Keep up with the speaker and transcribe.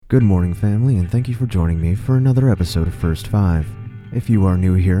Good morning, family, and thank you for joining me for another episode of First Five. If you are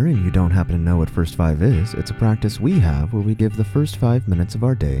new here and you don't happen to know what First Five is, it's a practice we have where we give the first 5 minutes of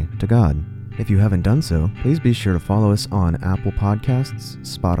our day to God. If you haven't done so, please be sure to follow us on Apple Podcasts,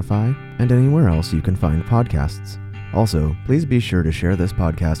 Spotify, and anywhere else you can find podcasts. Also, please be sure to share this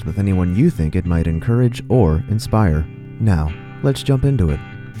podcast with anyone you think it might encourage or inspire. Now, let's jump into it.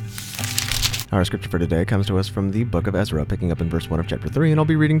 Our scripture for today comes to us from the book of Ezra, picking up in verse 1 of chapter 3, and I'll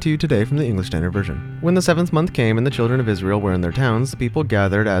be reading to you today from the English Standard Version. When the 7th month came and the children of Israel were in their towns, the people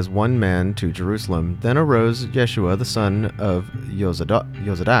gathered as one man to Jerusalem. Then arose Yeshua the son of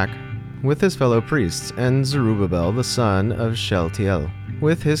Yozadak with his fellow priests, and Zerubbabel the son of Shealtiel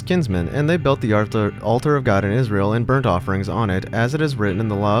with his kinsmen, and they built the altar of God in Israel and burnt offerings on it, as it is written in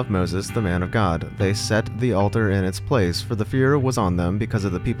the law of Moses the man of God. They set the altar in its place, for the fear was on them because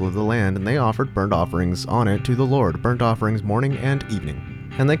of the people of the land, and they offered burnt offerings on it to the Lord, burnt offerings morning and evening.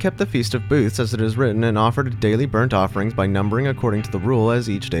 And they kept the Feast of Booths, as it is written, and offered daily burnt offerings by numbering according to the rule as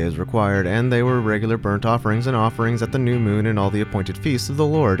each day is required. And they were regular burnt offerings and offerings at the new moon and all the appointed feasts of the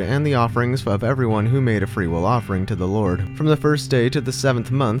Lord, and the offerings of everyone who made a freewill offering to the Lord. From the first day to the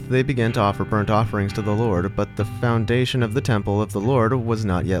 7th month they began to offer burnt offerings to the Lord, but the foundation of the temple of the Lord was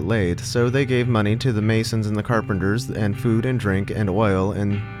not yet laid. So they gave money to the masons and the carpenters, and food and drink and oil,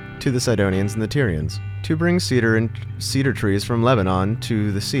 and to the Sidonians and the Tyrians, to bring cedar trees from Lebanon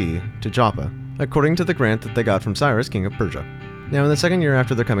to the sea, to Joppa, according to the grant that they got from Cyrus, king of Persia. Now in the 2nd year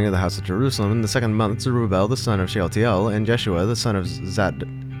after their coming to the house of Jerusalem, in the 2nd month, Zerubbabel the son of Shealtiel and Jeshua the son of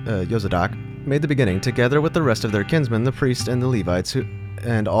Yozadak made the beginning, together with the rest of their kinsmen, the priests and the Levites,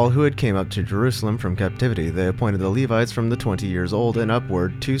 and all who had came up to Jerusalem from captivity. They appointed the Levites from the 20 years old and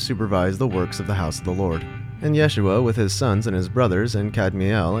upward to supervise the works of the house of the Lord. And Yeshua with his sons and his brothers, and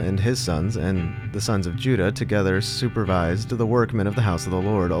Kadmiel and his sons, and the sons of Judah together supervised the workmen of the house of the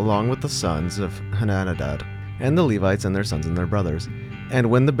Lord, along with the sons of Hananadad, and the Levites and their sons and their brothers. And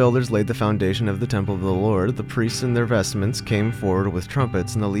when the builders laid the foundation of the temple of the Lord, the priests in their vestments came forward with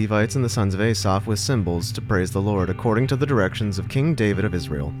trumpets, and the Levites and the sons of Asaph with cymbals, to praise the Lord, according to the directions of King David of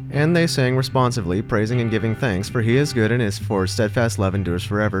Israel. And they sang responsively, praising and giving thanks, for he is good, and his steadfast love endures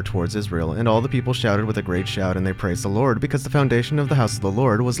forever towards Israel. And all the people shouted with a great shout, and they praised the Lord, because the foundation of the house of the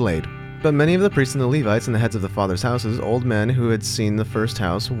Lord was laid. But many of the priests and the Levites and the heads of the fathers' houses, old men who had seen the first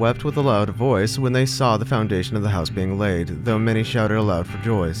house, wept with a loud voice when they saw the foundation of the house being laid, though many shouted aloud for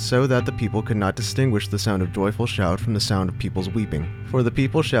joy, so that the people could not distinguish the sound of joyful shout from the sound of people's weeping. For the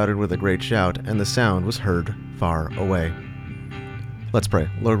people shouted with a great shout, and the sound was heard far away. Let's pray.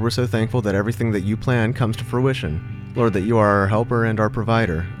 Lord, we're so thankful that everything that you plan comes to fruition. Lord, that you are our helper and our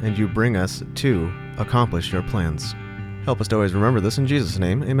provider, and you bring us to accomplish your plans. Help us to always remember this in Jesus'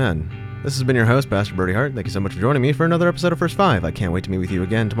 name, amen. This has been your host, Pastor Birdie Hart. Thank you so much for joining me for another episode of First Five. I can't wait to meet with you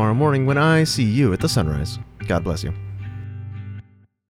again tomorrow morning when I see you at the sunrise. God bless you.